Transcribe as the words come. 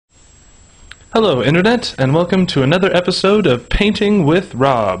Hello Internet, and welcome to another episode of Painting with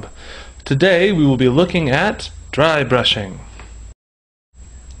Rob. Today we will be looking at dry brushing.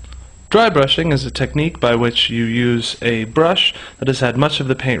 Dry brushing is a technique by which you use a brush that has had much of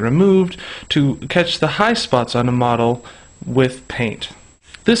the paint removed to catch the high spots on a model with paint.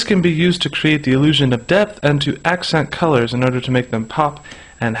 This can be used to create the illusion of depth and to accent colors in order to make them pop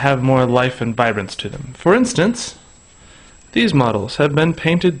and have more life and vibrance to them. For instance, these models have been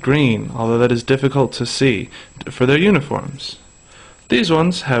painted green, although that is difficult to see, for their uniforms. These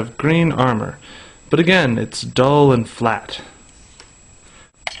ones have green armor, but again, it's dull and flat.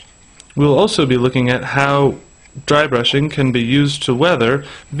 We'll also be looking at how dry brushing can be used to weather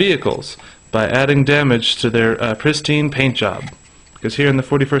vehicles by adding damage to their pristine paint job. Because here in the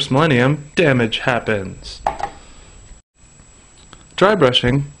 41st millennium, damage happens. Dry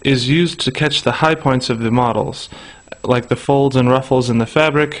brushing is used to catch the high points of the models, like the folds and ruffles in the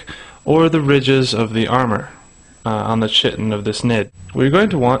fabric, or the ridges of the armor on the chitin of this nid. What you're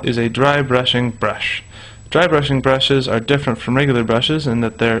going to want is a dry brushing brush. Dry brushing brushes are different from regular brushes in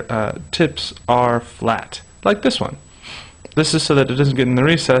that their tips are flat, like this one. This is so that it doesn't get in the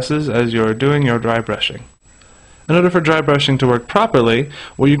recesses as you're doing your dry brushing. In order for dry brushing to work properly,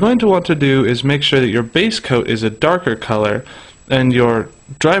 what you're going to want to do is make sure that your base coat is a darker color and your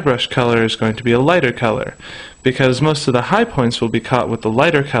dry brush color is going to be a lighter color. Because most of the high points will be caught with the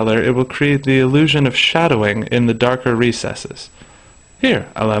lighter color, it will create the illusion of shadowing in the darker recesses. Here,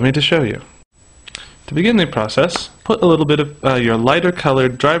 allow me to show you. To begin the process, put a little bit of your lighter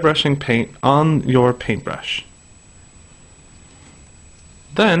colored dry brushing paint on your paintbrush.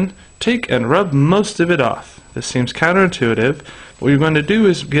 Then, take and rub most of it off. This seems counterintuitive, but what you're going to do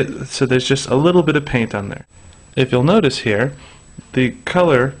is get so there's just a little bit of paint on there. If you'll notice here, the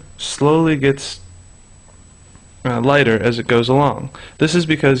color slowly gets lighter as it goes along. This is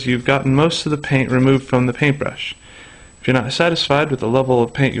because you've gotten most of the paint removed from the paintbrush. If you're not satisfied with the level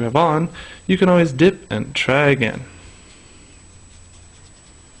of paint you have on, you can always dip and try again.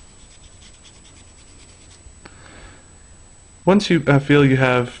 Once you feel you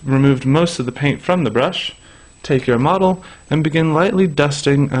have removed most of the paint from the brush, take your model and begin lightly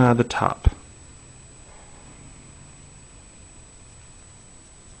dusting the top.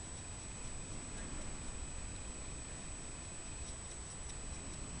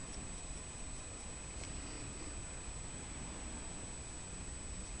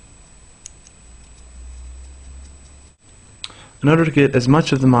 In order to get as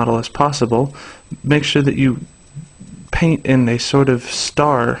much of the model as possible, make sure that you paint in a sort of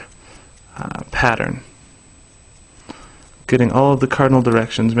star pattern, getting all of the cardinal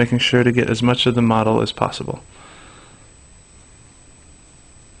directions, making sure to get as much of the model as possible.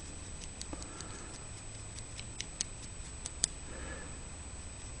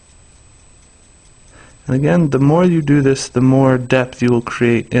 And again, the more you do this, the more depth you will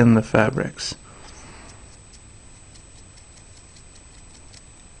create in the fabrics.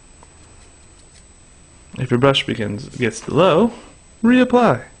 If your brush gets low,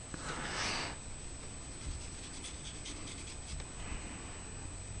 reapply.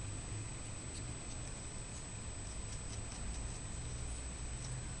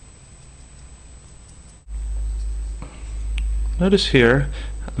 Notice here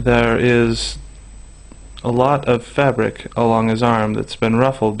there is a lot of fabric along his arm that's been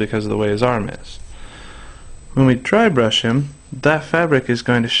ruffled because of the way his arm is. When we dry brush him, that fabric is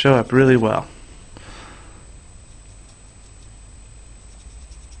going to show up really well.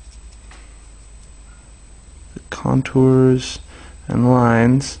 Contours and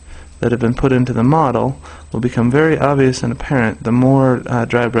lines that have been put into the model will become very obvious and apparent the more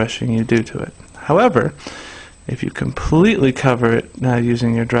dry brushing you do to it. However, if you completely cover it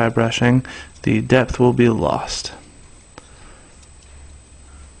using your dry brushing, the depth will be lost.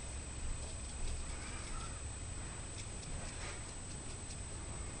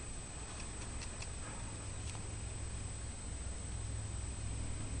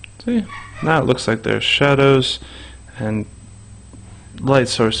 See? Now it looks like there's shadows and light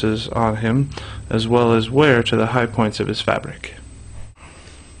sources on him, as well as wear to the high points of his fabric.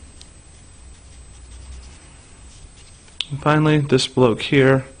 And finally, this bloke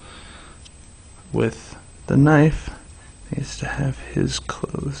here with the knife needs to have his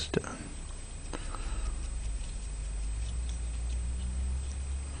clothes done.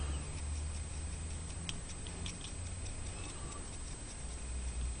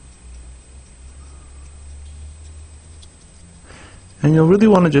 And you'll really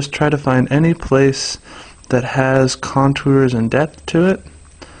want to just try to find any place that has contours and depth to it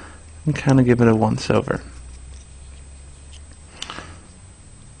and kind of give it a once over.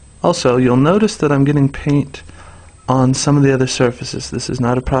 Also, you'll notice that I'm getting paint on some of the other surfaces. This is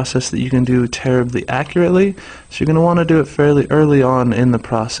not a process that you can do terribly accurately, so you're going to want to do it fairly early on in the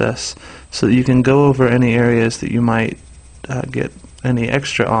process so that you can go over any areas that you might get any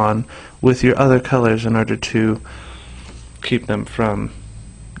extra on with your other colors in order to keep them from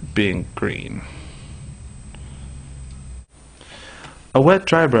being green. A wet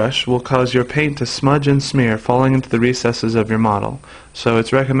dry brush will cause your paint to smudge and smear, falling into the recesses of your model. So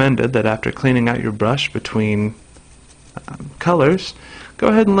it's recommended that after cleaning out your brush between colors, go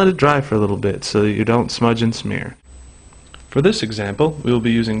ahead and let it dry for a little bit so that you don't smudge and smear. For this example, we will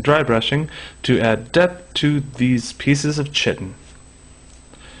be using dry brushing to add depth to these pieces of chitin.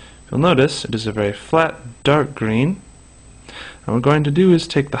 You'll notice it is a very flat, dark green. And what we're going to do is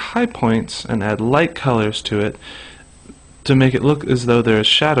take the high points and add light colors to it to make it look as though there is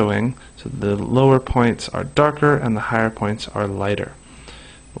shadowing, so the lower points are darker and the higher points are lighter.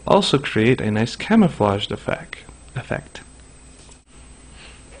 We'll also create a nice camouflaged effect.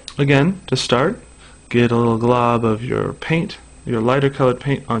 Again, to start, get a little glob of your paint, your lighter colored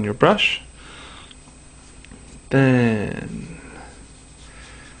paint on your brush. Then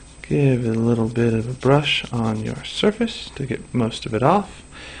give it a little bit of a brush on your surface to get most of it off,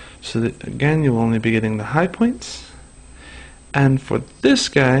 so that again you'll only be getting the high points. And for this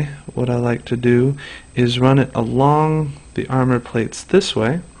guy, what I like to do is run it along the armor plates this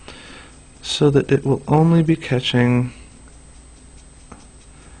way so that it will only be catching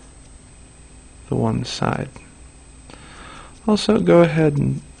the one side. Also, go ahead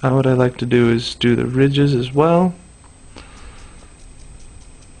and what I like to do is do the ridges as well.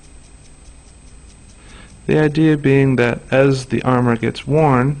 The idea being that as the armor gets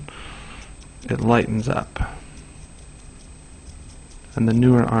worn, it lightens up. And the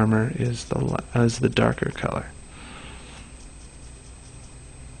newer armor is the darker color.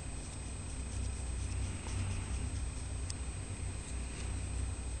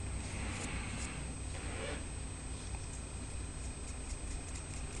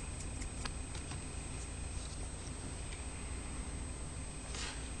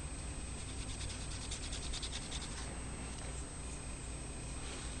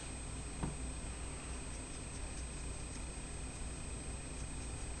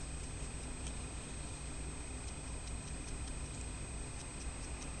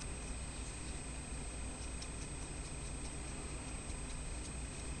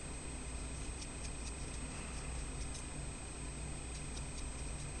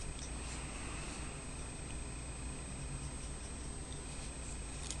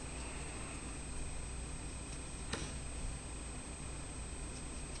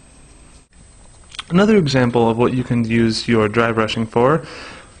 Another example of what you can use your dry brushing for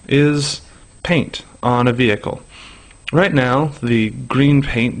is paint on a vehicle. Right now, the green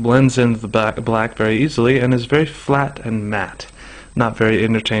paint blends into the black very easily and is very flat and matte, not very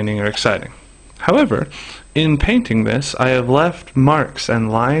entertaining or exciting. However, in painting this, I have left marks and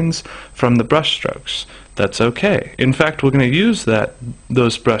lines from the brush strokes. That's okay. In fact, we're going to use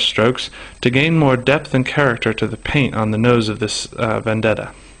those brush strokes to gain more depth and character to the paint on the nose of this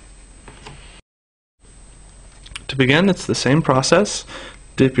Vendetta. To begin, it's the same process.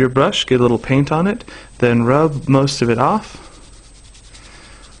 Dip your brush, get a little paint on it, then rub most of it off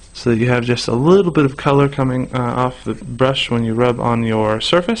so that you have just a little bit of color coming off the brush when you rub on your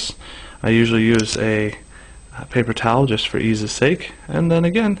surface. I usually use a paper towel just for ease's sake, and then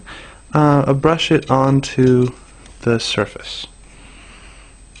again brush it onto the surface.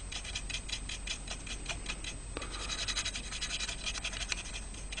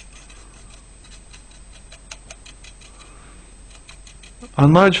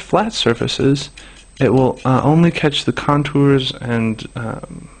 On large flat surfaces, it will only catch the contours and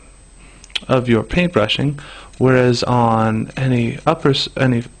of your paintbrushing, whereas on any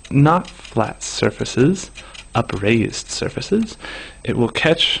not flat surfaces, upraised surfaces, it will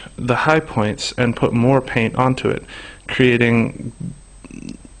catch the high points and put more paint onto it, creating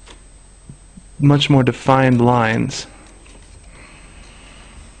much more defined lines.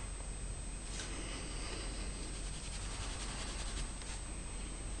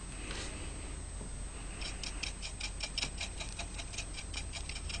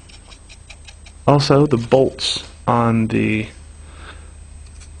 Also, the bolts on the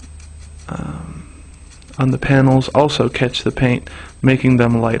panels also catch the paint, making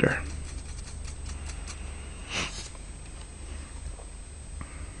them lighter.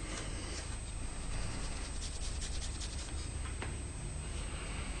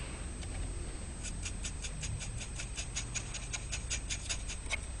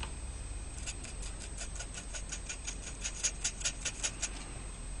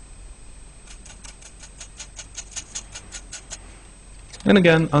 And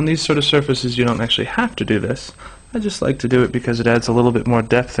again, on these sort of surfaces you don't actually have to do this. I just like to do it because it adds a little bit more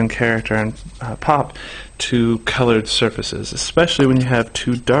depth and character and pop to colored surfaces, especially when you have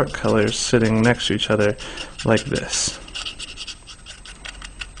two dark colors sitting next to each other like this.